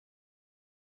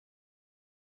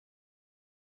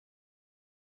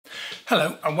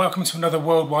Hello and welcome to another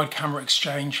Worldwide Camera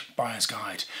Exchange Buyer's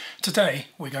Guide. Today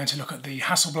we're going to look at the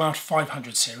Hasselblad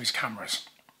 500 series cameras.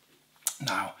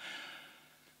 Now,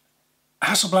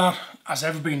 Hasselblad, as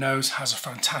everybody knows, has a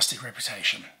fantastic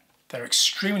reputation. They're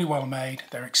extremely well made,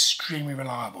 they're extremely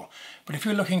reliable. But if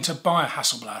you're looking to buy a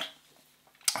Hasselblad,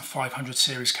 a 500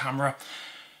 series camera,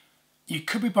 you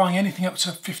could be buying anything up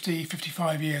to 50,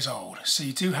 55 years old. So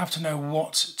you do have to know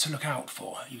what to look out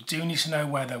for. You do need to know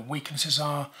where their weaknesses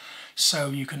are so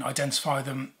you can identify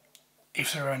them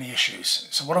if there are any issues.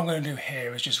 So what I'm going to do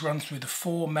here is just run through the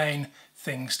four main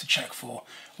things to check for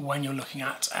when you're looking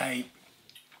at a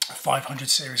 500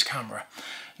 series camera.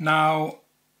 Now,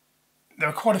 there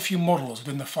are quite a few models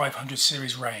within the 500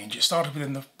 series range. It started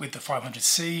with the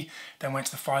 500C, then went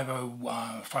to the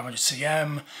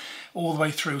 500CM, all the way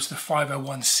through to the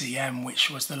 501CM, which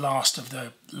was the last of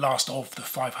the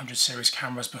 500 series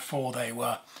cameras before they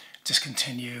were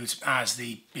discontinued as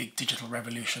the big digital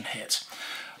revolution hit.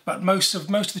 But most of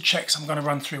the checks I'm going to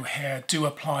run through here do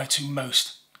apply to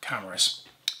most cameras.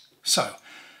 So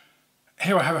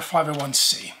here I have a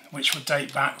 501C, which would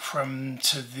date back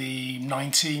to the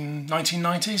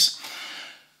 1990s.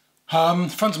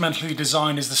 Fundamentally, the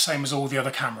design is the same as all the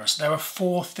other cameras. There are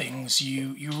four things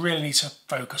you really need to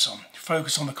focus on.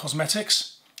 Focus on the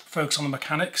cosmetics, focus on the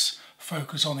mechanics,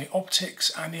 focus on the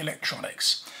optics and the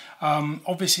electronics.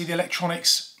 Obviously the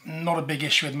electronics, not a big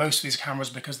issue with most of these cameras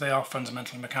because they are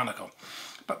fundamentally mechanical.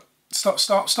 But start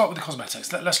with the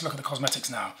cosmetics. Let's look at the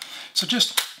cosmetics now. So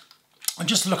just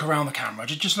look around the camera.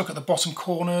 Just look at the bottom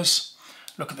corners,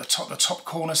 look at the top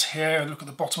corners here, look at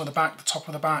the bottom of the back, the top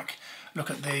of the back,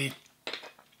 look at the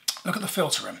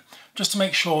filter rim, just to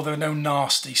make sure there are no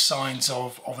nasty signs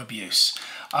of abuse.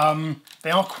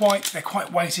 They're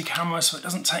quite weighty cameras, so it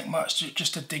doesn't take much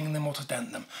just to ding them or to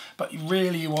dent them. But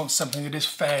you want something that is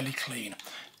fairly clean.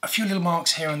 A few little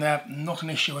marks here and there, not an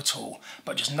issue at all,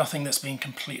 but just nothing that's been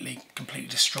completely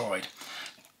destroyed.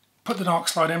 Put the dark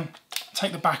slide in,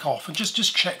 take the back off, and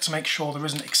just check to make sure there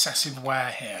isn't excessive wear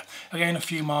here. Again, a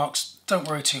few marks, don't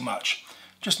worry too much.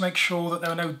 Just make sure that there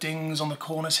are no dings on the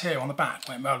corners here on the back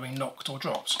where it might have been knocked or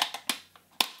dropped.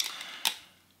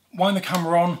 Wind the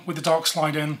camera on with the dark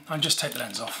slide in and just take the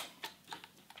lens off.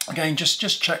 Again,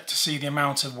 just check to see the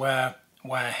amount of wear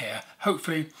here.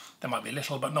 Hopefully there might be a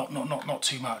little, but not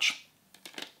too much.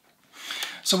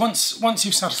 So once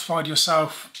you've satisfied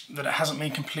yourself that it hasn't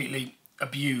been completely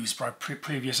abused by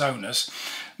previous owners,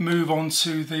 move on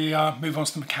to the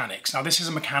mechanics. Now, this is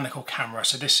a mechanical camera,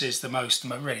 so this is the most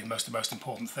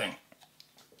important thing.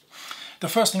 The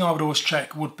first thing I would always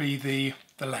check would be the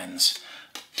lens.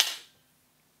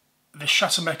 The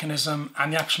shutter mechanism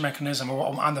and the aperture mechanism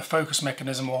and the focus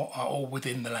mechanism are all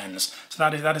within the lens. So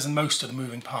that is most of the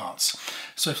moving parts.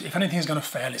 So if anything is going to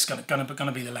fail, it's going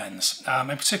to be the lens, and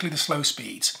particularly the slow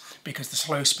speeds, because the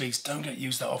slow speeds don't get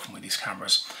used that often with these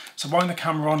cameras. So wind the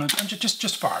camera on and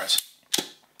just fire it.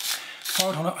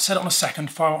 Fire it on. Set it on a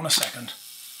second. Fire it on a second,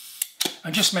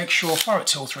 and just make sure fire it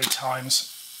 2 or 3 times,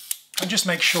 and just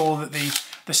make sure that the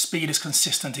speed is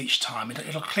consistent each time.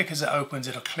 It'll click as it opens,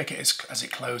 it'll click as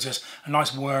it closes, a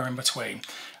nice whir in between.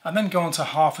 And then go on to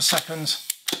 ½ a second.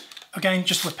 Again,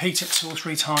 just repeat it 2 or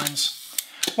 3 times.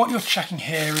 What you're checking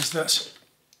here is that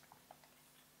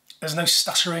there's no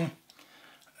stuttering,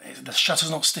 the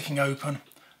shutter's not sticking open,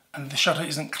 and the shutter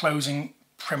isn't closing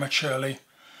prematurely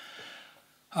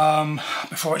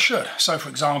before it should. So for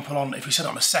example, if you set it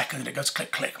on a second and it goes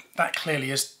click, click, that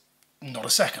clearly is not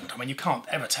a second. I mean, you can't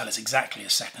ever tell it's exactly a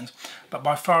second, but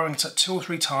by firing it 2 or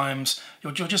 3 times,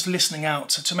 you're just listening out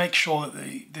to make sure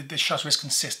that the shutter is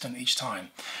consistent each time.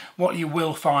 What you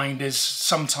will find is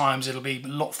sometimes it'll be a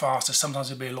lot faster, sometimes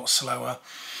it'll be a lot slower.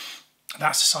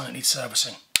 That's a sign it needs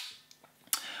servicing.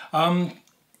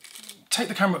 Take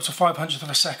the camera up to 500th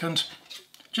of a second.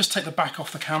 Just take the back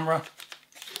off the camera,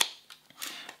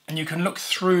 and you can look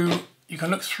through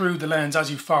the lens as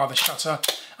you fire the shutter,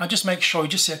 and just make sure you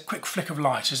just see a quick flick of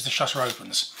light as the shutter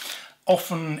opens.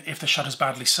 Often, if the shutter's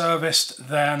badly serviced,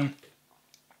 then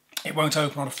it won't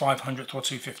open on a 500th or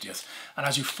 250th. And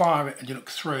as you fire it and you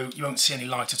look through, you won't see any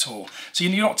light at all. So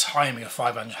you're not timing a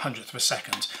 500th of a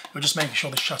second. You're just making sure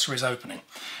the shutter is opening.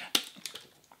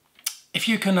 If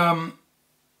you can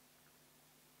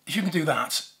do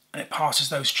that, and it passes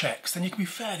those checks, then you can be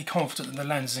fairly confident that the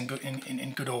lens is in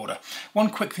good order. One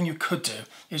quick thing you could do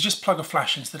is just plug a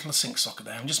flash into the little sync socket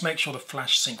there and just make sure the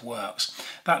flash sync works.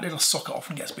 That little socket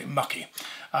often gets a bit mucky,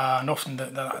 and often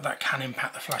that can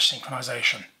impact the flash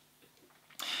synchronization.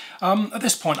 At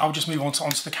this point, I'll just move on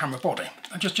onto the camera body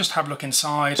and just have a look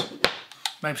inside.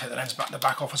 Maybe take the lens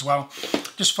back off as well.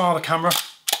 Just fire the camera.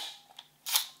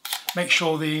 Make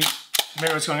sure the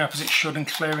Mirrors going up as it should and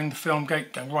clearing the film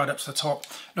gate, going right up to the top.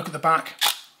 Look at the back.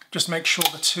 Just make sure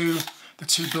the two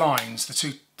blinds,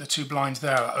 the two blinds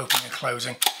there are opening and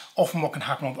closing. Often what can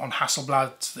happen on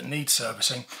Hasselblads that need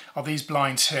servicing are these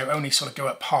blinds here only sort of go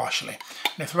up partially.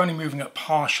 And if they're only moving up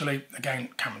partially, again,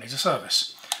 camera needs a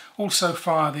service. Also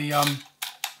fire the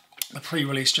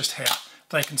pre-release just here.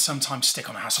 They can sometimes stick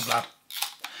on a Hasselblad.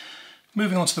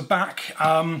 Moving on to the back,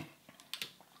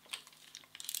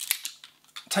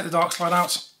 take the dark slide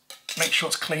out, make sure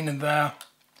it's clean in there.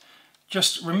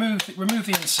 Just remove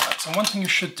the inserts, and one thing you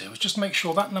should do is just make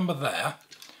sure that number there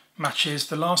matches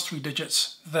the last 3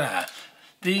 digits there.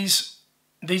 These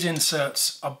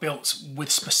inserts are built with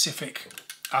specific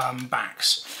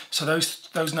backs, so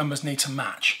those numbers need to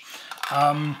match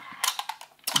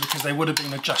because they would have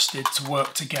been adjusted to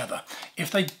work together.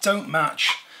 If they don't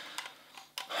match,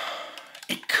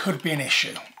 it could be an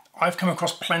issue. I've come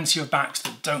across plenty of backs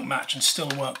that don't match and still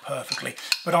work perfectly,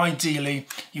 but ideally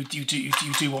you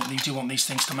do want these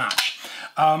things to match.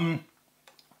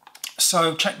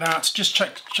 So check that. Just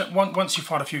check once you've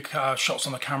fired a few shots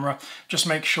on the camera. Just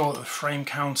make sure that the frame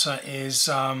counter is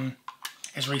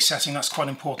resetting. That's quite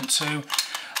important too.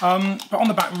 But on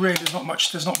the back, really, there's not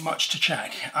much to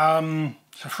check.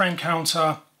 So frame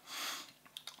counter.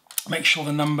 Make sure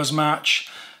the numbers match.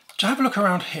 To have a look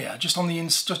around here, just on the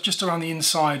just around the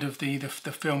inside of the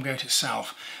film gate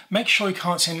itself. Make sure you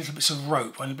can't see any little bits of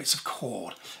rope or any bits of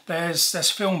cord. There's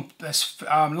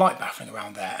light baffling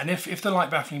around there, and if the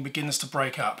light baffling begins to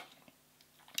break up,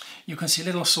 you can see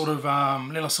little sort of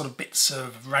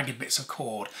ragged bits of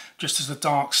cord just as the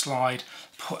dark slide,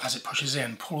 as it pushes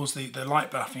in, pulls the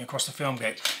light baffling across the film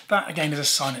gate. That again is a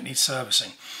sign it needs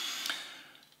servicing.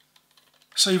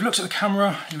 So you've looked at the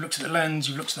camera, you've looked at the lens,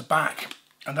 you've looked at the back,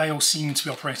 and they all seem to be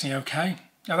operating okay.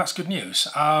 Now that's good news.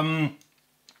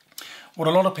 What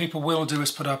a lot of people will do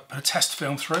is put a test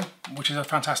film through, which is a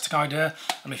fantastic idea.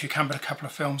 And if you can put a couple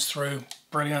of films through,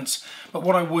 brilliant. But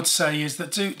what I would say is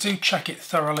that do check it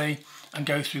thoroughly and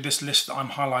go through this list that I'm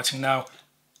highlighting now,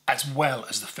 as well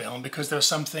as the film, because there are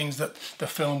some things that the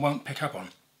film won't pick up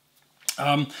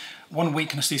on. One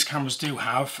weakness these cameras do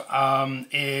have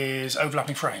is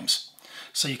overlapping frames.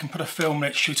 So you can put a film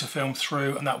in it, shoot a film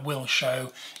through, and that will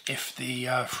show if the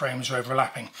frames are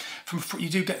overlapping. You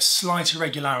do get slight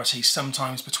irregularities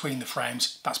sometimes between the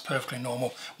frames. That's perfectly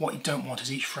normal. What you don't want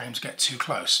is each frame to get too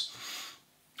close.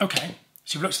 Okay,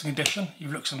 so you've looked at the condition,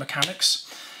 you've looked at the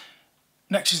mechanics.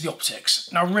 Next is the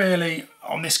optics. Now really,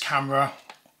 on this camera,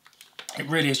 it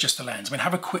really is just the lens. I mean,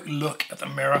 have a quick look at the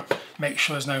mirror. Make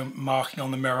sure there's no marking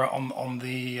on the mirror, on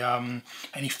the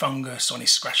any fungus or any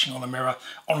scratching on the mirror.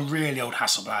 On really old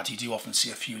Hasselblad, you do often see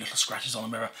a few little scratches on the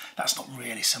mirror. That's not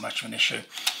really so much of an issue.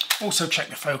 Also check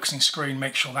the focusing screen,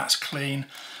 make sure that's clean.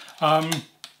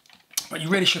 But you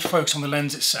really should focus on the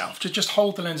lens itself. Just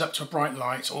hold the lens up to a bright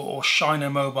light or shine a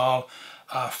mobile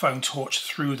phone torch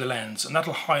through the lens, and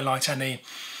that'll highlight any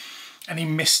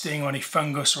misting or any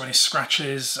fungus or any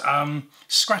scratches.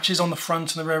 Scratches on the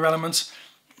front and the rear elements,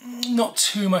 not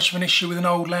too much of an issue with an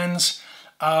old lens.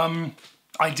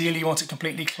 Ideally you want it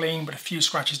completely clean, but a few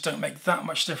scratches don't make that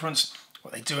much difference,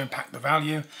 but they do impact the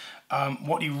value.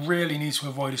 What you really need to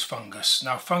avoid is fungus.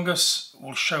 Now fungus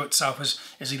will show itself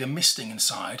as either misting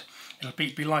inside. It'll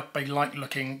be like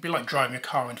driving a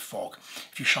car in fog.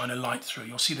 If you shine a light through,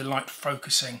 you'll see the light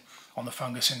focusing on the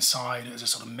fungus inside as a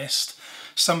sort of mist.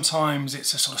 Sometimes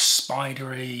it's a sort of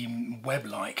spidery,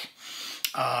 web-like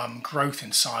growth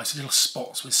inside, so little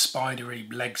spots with spidery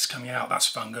legs coming out. That's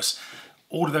fungus.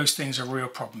 All of those things are real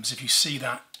problems. If you see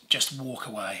that, just walk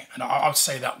away. And I would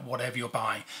say that whatever you're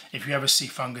buying, if you ever see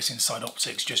fungus inside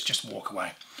optics, just walk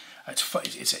away.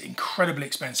 It's incredibly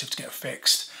expensive to get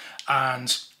fixed,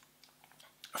 and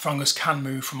fungus can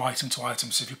move from item to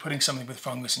item. So if you're putting something with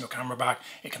fungus in your camera bag,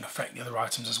 it can affect the other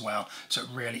items as well. So it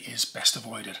really is best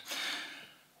avoided.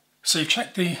 So you've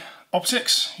checked the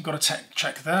optics, you've got to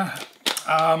check there.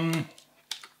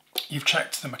 You've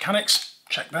checked the mechanics,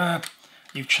 check there.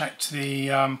 You've checked the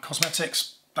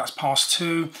cosmetics, that's passed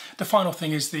too. The final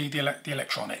thing is the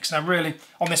electronics. Now really,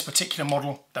 on this particular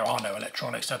model, there are no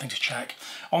electronics, nothing to check.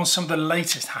 On some of the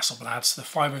latest Hasselblads, the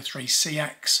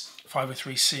 503CX,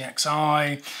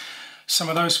 503CXI, some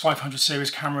of those 500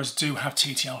 series cameras do have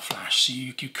TTL flash, so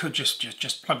you could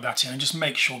just plug that in and just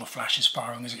make sure the flash is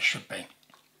firing as it should be.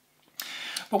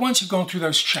 But once you've gone through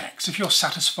those checks, if you're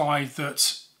satisfied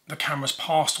that the camera's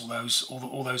passed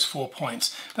all those 4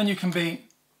 points, then you can be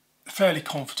fairly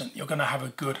confident you're going to have a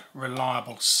good,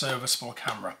 reliable, serviceable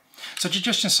camera. So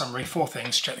just in summary, 4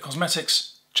 things: check the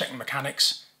cosmetics, check the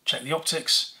mechanics, check the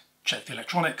optics, check the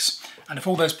electronics, and if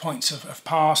all those points have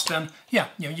passed, then yeah,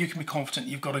 you can be confident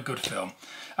you've got a good film,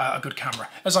 a good camera.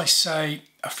 As I say,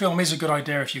 a film is a good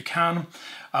idea if you can.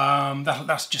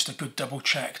 That's just a good double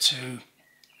check to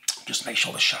just make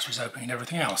sure the shutter is open and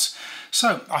everything else.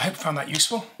 So I hope you found that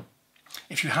useful.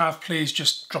 If you have, please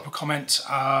just drop a comment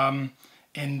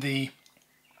in the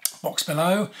box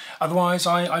below. Otherwise,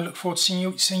 I look forward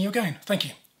to seeing you again. Thank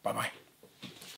you. Bye bye.